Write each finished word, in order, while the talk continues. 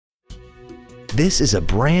This is a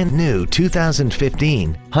brand new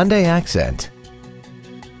 2015 Hyundai Accent.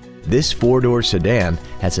 This four-door sedan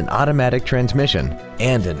has an automatic transmission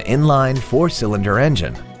and an inline four-cylinder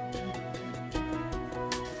engine.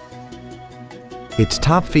 Its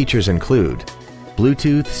top features include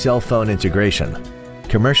Bluetooth cell phone integration,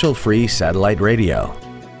 commercial-free satellite radio,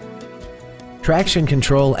 traction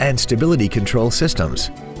control and stability control systems,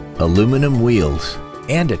 aluminum wheels,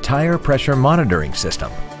 and a tire pressure monitoring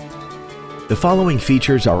system. The following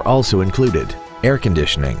features are also included: air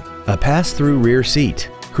conditioning, a pass-through rear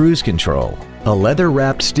seat, cruise control, a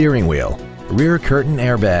leather-wrapped steering wheel, rear curtain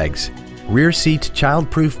airbags, rear seat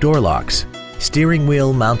child-proof door locks, steering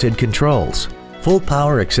wheel mounted controls, full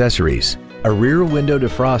power accessories, a rear window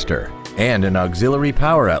defroster, and an auxiliary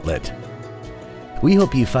power outlet. We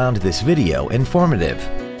hope you found this video informative.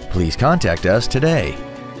 Please contact us today.